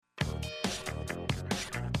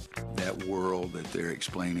that world that they're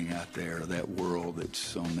explaining out there, that world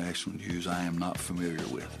that's on national news, I am not familiar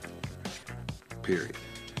with, period.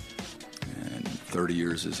 And 30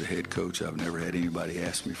 years as a head coach, I've never had anybody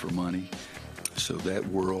ask me for money. So that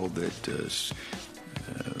world that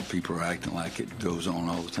people are acting like it goes on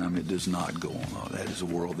all the time, it does not go on. That is a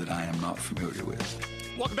world that I am not familiar with.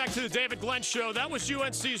 Welcome back to the David Glenn Show. That was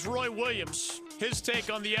UNC's Roy Williams. His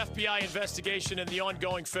take on the FBI investigation and the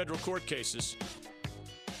ongoing federal court cases.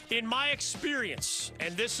 In my experience,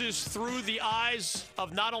 and this is through the eyes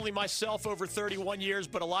of not only myself over 31 years,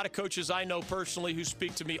 but a lot of coaches I know personally who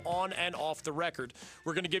speak to me on and off the record.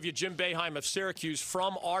 We're going to give you Jim Boeheim of Syracuse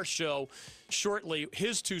from our show shortly,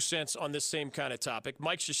 his 2 cents on this same kind of topic.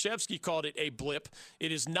 Mike Krzyzewski called it a blip.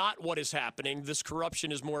 It is not what is happening. This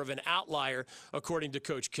corruption is more of an outlier, according to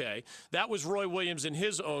Coach K. That was Roy Williams in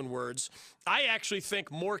his own words. I actually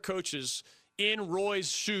think more coaches in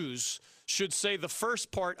Roy's shoes should say the first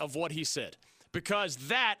part of what he said, because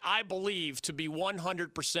that I believe to be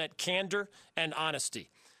 100% candor and honesty.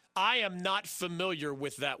 I am not familiar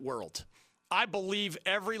with that world. I believe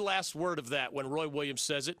every last word of that when Roy Williams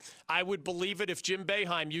says it. I would believe it if Jim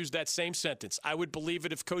Boeheim used that same sentence. I would believe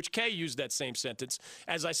it if Coach K used that same sentence.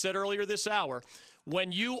 As I said earlier this hour,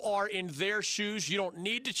 when you are in their shoes, you don't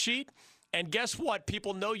need to cheat. And guess what?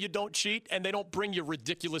 People know you don't cheat, and they don't bring you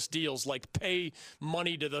ridiculous deals like pay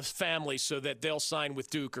money to the family so that they'll sign with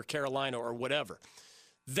Duke or Carolina or whatever.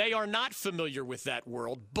 They are not familiar with that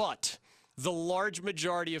world, but the large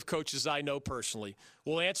majority of coaches I know personally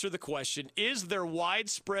will answer the question, is there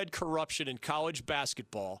widespread corruption in college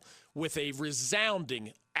basketball? With a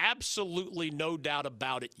resounding, absolutely no doubt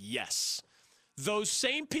about it, yes. Those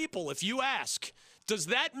same people, if you ask, does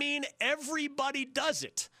that mean everybody does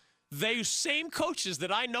it? Those same coaches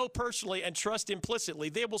that I know personally and trust implicitly,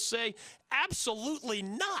 they will say, absolutely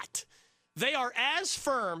not. They are as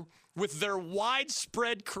firm with their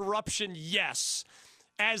widespread corruption, yes,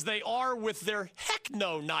 as they are with their heck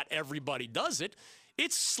no, not everybody does it.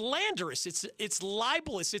 It's slanderous. It's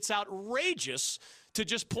libelous. It's outrageous to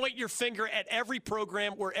just point your finger at every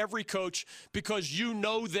program or every coach because you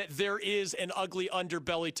know that there is an ugly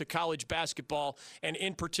underbelly to college basketball and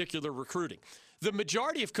in particular recruiting. The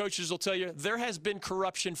majority of coaches will tell you there has been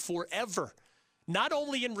corruption forever. Not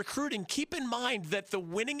only in recruiting, keep in mind that the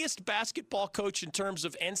winningest basketball coach in terms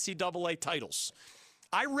of NCAA titles.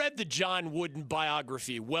 I read the John Wooden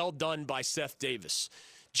biography, well done by Seth Davis.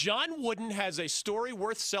 John Wooden has a story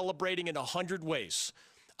worth celebrating in 100 ways.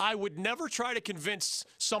 I would never try to convince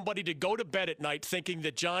somebody to go to bed at night thinking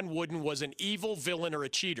that John Wooden was an evil villain or a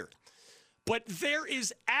cheater. But there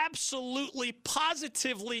is absolutely,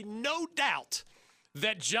 positively no doubt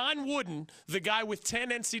that John Wooden, the guy with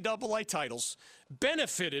 10 NCAA titles,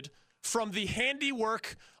 benefited from the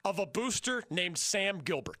handiwork of a booster named Sam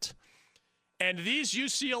Gilbert. And these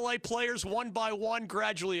UCLA players, one by one,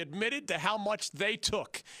 gradually admitted to how much they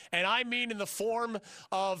took. And I mean in the form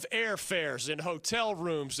of airfares and hotel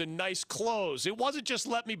rooms and nice clothes. It wasn't just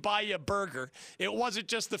let me buy you a burger. It wasn't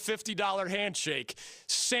just the $50 handshake.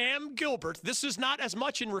 Sam Gilbert, this is not as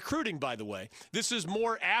much in recruiting, by the way. This is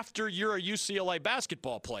more after you're a UCLA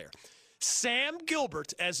basketball player. Sam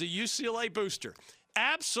Gilbert, as a UCLA booster,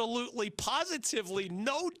 absolutely, positively,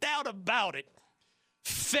 no doubt about it,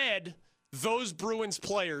 fed those Bruins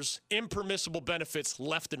players impermissible benefits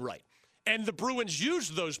left and right. And the Bruins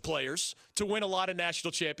used those players to win a lot of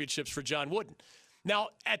national championships for John Wooden. Now,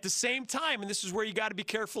 at the same time, and this is where you got to be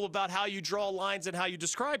careful about how you draw lines and how you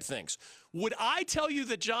describe things, would I tell you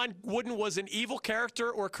that John Wooden was an evil character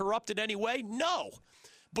or corrupt in any way? No.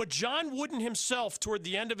 But John Wooden himself, toward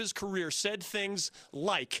the end of his career, said things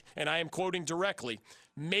like, and I am quoting directly,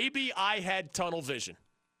 maybe I had tunnel vision.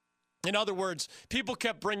 In other words, people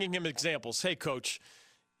kept bringing him examples. Hey, coach,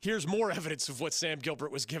 here's more evidence of what Sam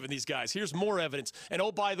Gilbert was giving these guys. Here's more evidence. And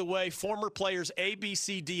oh, by the way, former players A, B,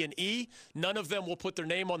 C, D, and E, none of them will put their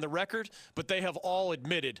name on the record, but they have all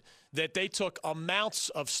admitted that they took amounts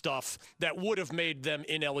of stuff that would have made them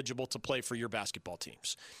ineligible to play for your basketball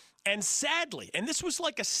teams. And sadly, and this was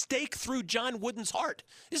like a stake through John Wooden's heart.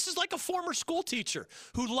 This is like a former school teacher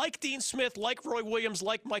who, like Dean Smith, like Roy Williams,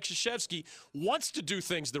 like Mike Krzyzewski, wants to do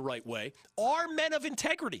things the right way, are men of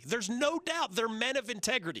integrity. There's no doubt they're men of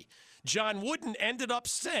integrity. John Wooden ended up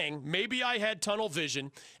saying, maybe I had tunnel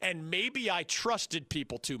vision and maybe I trusted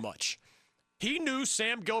people too much. He knew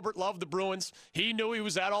Sam Gilbert loved the Bruins. He knew he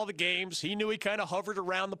was at all the games. He knew he kind of hovered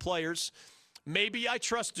around the players. Maybe I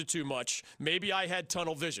trusted too much. Maybe I had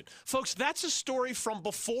tunnel vision. Folks, that's a story from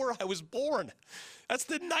before I was born. That's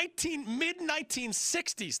the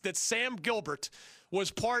mid-1960s that Sam Gilbert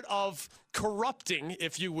was part of corrupting,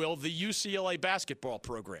 if you will, the UCLA basketball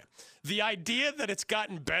program. The idea that it's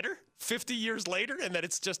gotten better 50 years later and that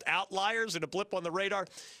it's just outliers and a blip on the radar,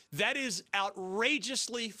 that is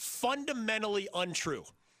outrageously, fundamentally untrue.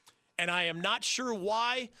 And I am not sure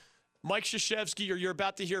why Mike Krzyzewski, or you're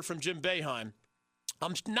about to hear from Jim Boeheim,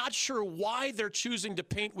 I'm not sure why they're choosing to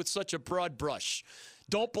paint with such a broad brush.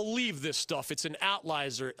 Don't believe this stuff. It's an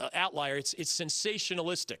outlier. It's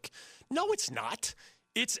sensationalistic. No, it's not.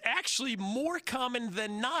 It's actually more common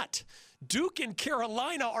than not. Duke and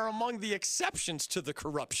Carolina are among the exceptions to the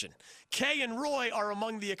corruption. Kay and Roy are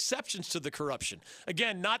among the exceptions to the corruption.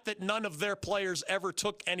 Again, not that none of their players ever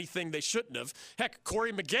took anything they shouldn't have. Heck,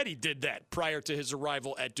 Corey Maggette did that prior to his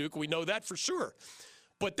arrival at Duke. We know that for sure.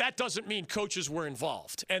 But that doesn't mean coaches were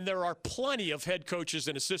involved. And there are plenty of head coaches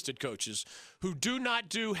and assistant coaches who do not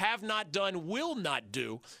do, have not done, will not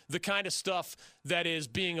do the kind of stuff that is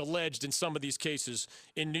being alleged in some of these cases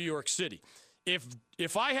in New York City.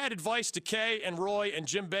 If I had advice to Kay and Roy and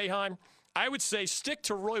Jim Boeheim, I would say stick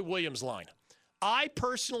to Roy Williams' line. I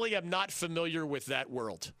personally am not familiar with that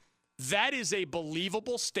world. That is a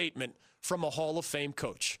believable statement from a Hall of Fame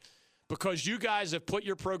coach, because you guys have put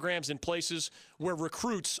your programs in places where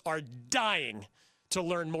recruits are dying to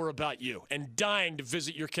learn more about you and dying to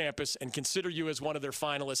visit your campus and consider you as one of their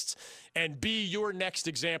finalists and be your next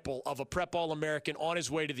example of a prep All-American on his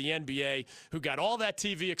way to the NBA who got all that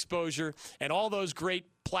TV exposure and all those great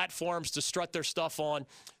platforms to strut their stuff on.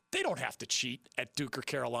 They don't have to cheat at Duke or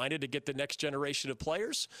Carolina to get the next generation of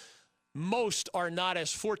players. Most are not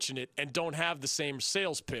as fortunate and don't have the same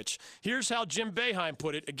sales pitch. Here's how Jim Boeheim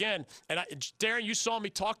put it. Again, and Darren, you saw me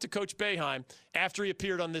talk to Coach Boeheim after he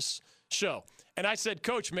appeared on this show. And I said,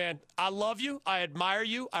 Coach, man, I love you. I admire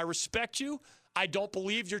you. I respect you. I don't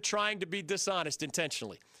believe you're trying to be dishonest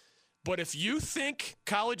intentionally. But if you think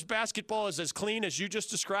college basketball is as clean as you just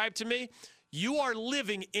described to me, you are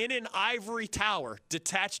living in an ivory tower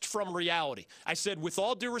detached from reality. I said, with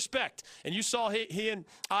all due respect, and you saw he and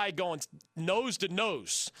I going nose to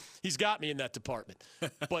nose. He's got me in that department.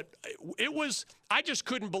 But I just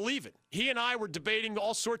couldn't believe it. He and I were debating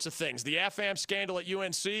all sorts of things, the AFAM scandal at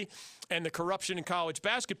UNC and the corruption in college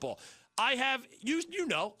basketball. I have,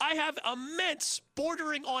 I have immense,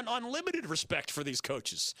 bordering on unlimited respect for these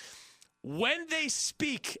coaches. When they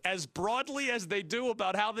speak as broadly as they do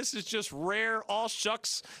about how this is just rare, all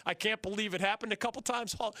shucks, I can't believe it happened a couple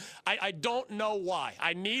times, I don't know why.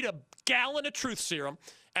 I need a gallon of truth serum,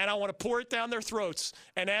 and I want to pour it down their throats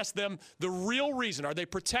and ask them the real reason. Are they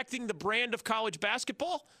protecting the brand of college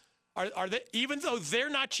basketball? Are they, even though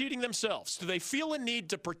they're not cheating themselves, do they feel a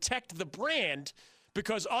need to protect the brand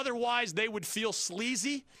because otherwise they would feel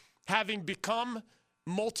sleazy having become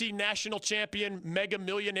multinational champion mega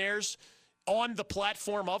millionaires on the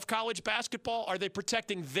platform of college basketball? Are they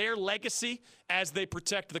protecting their legacy as they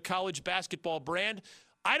protect the college basketball brand?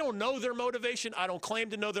 I don't know their motivation. I don't claim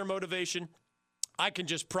to know their motivation. I can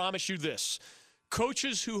just promise you this.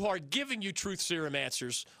 Coaches who are giving you truth serum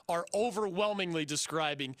answers are overwhelmingly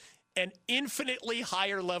describing an infinitely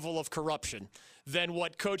higher level of corruption than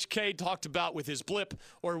what Coach K talked about with his blip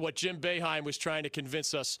or what Jim Boeheim was trying to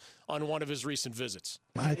convince us on one of his recent visits.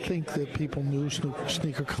 I think that people knew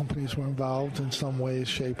sneaker companies were involved in some way,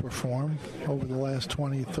 shape, or form over the last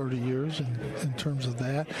 20, 30 years in terms of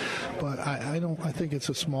that. But I think it's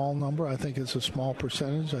a small number. I think it's a small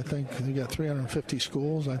percentage. I think you got 350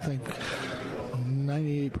 schools. I think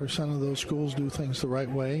 98% of those schools do things the right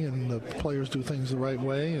way, and the players do things the right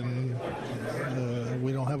way, and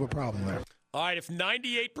we don't have a problem there. All right, if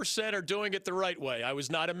 98% are doing it the right way, I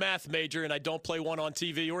was not a math major and I don't play one on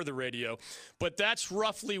TV or the radio, but that's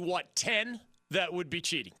roughly, 10 that would be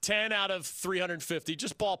cheating. 10 out of 350,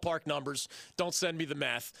 just ballpark numbers. Don't send me the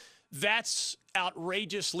math. That's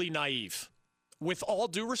outrageously naive. With all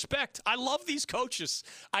due respect, I love these coaches.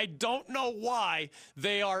 I don't know why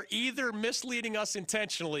they are either misleading us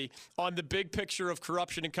intentionally on the big picture of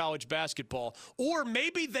corruption in college basketball, or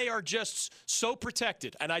maybe they are just so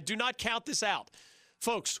protected, and I do not count this out.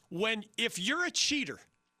 Folks, if you're a cheater,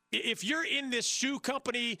 if you're in this shoe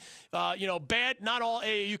company, bad, not all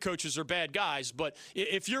AAU coaches are bad guys, but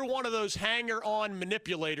if you're one of those hanger-on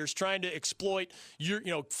manipulators trying to exploit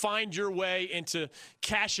find your way into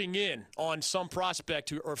cashing in on some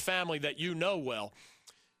prospect or family that you know well,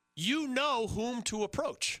 you know whom to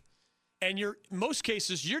approach. And most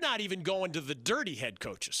cases, you're not even going to the dirty head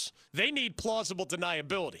coaches. They need plausible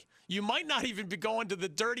deniability. You might not even be going to the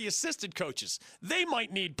dirty assistant coaches. They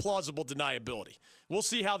might need plausible deniability. We'll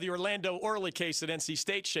see how the Orlando Early case at NC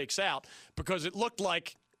State shakes out, because it looked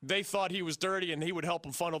like they thought he was dirty and he would help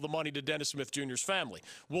them funnel the money to Dennis Smith Jr.'s family.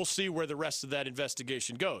 We'll see where the rest of that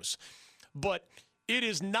investigation goes. But it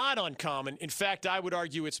is not uncommon. In fact, I would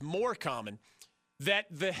argue it's more common that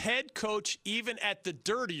the head coach, even at the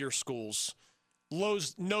dirtier schools,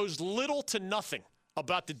 knows little to nothing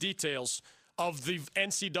about the details of the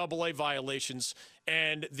NCAA violations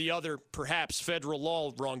and the other, perhaps, federal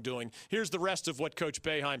law wrongdoing. Here's the rest of what Coach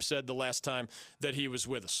Boeheim said the last time that he was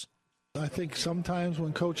with us. I think sometimes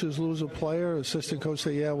when coaches lose a player, assistant coach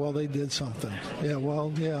say, yeah, well, they did something. Yeah,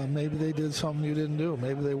 well, yeah, maybe they did something you didn't do.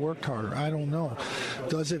 Maybe they worked harder. I don't know.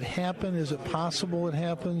 Does it happen? Is it possible it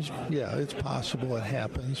happens? Yeah, it's possible it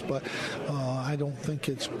happens, but I don't think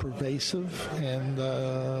it's pervasive, and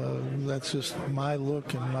that's just my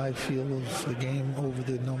look and my feel of the game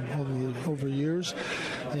over years,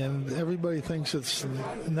 and everybody thinks it's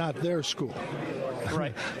not their school.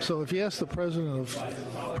 Right. So if you ask the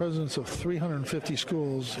presidents of 350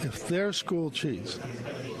 schools if their school cheats,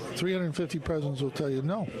 350 presidents will tell you,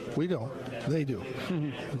 no, we don't. They do.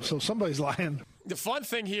 So somebody's lying. The fun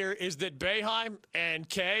thing here is that Boeheim and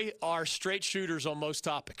Kay are straight shooters on most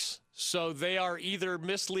topics. So they are either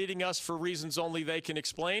misleading us for reasons only they can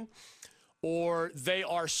explain, or they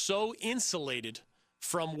are so insulated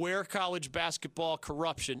from where college basketball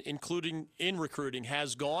corruption, including in recruiting,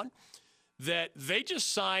 has gone, that they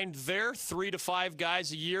just signed their 3 to 5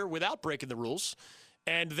 guys a year without breaking the rules,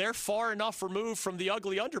 and they're far enough removed from the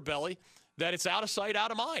ugly underbelly that it's out of sight, out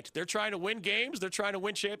of mind. They're trying to win games. They're trying to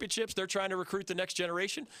win championships. They're trying to recruit the next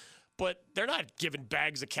generation, but they're not giving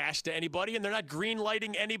bags of cash to anybody, and they're not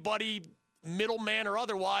green-lighting anybody, middleman or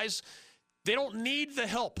otherwise. They don't need the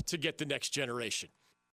help to get the next generation.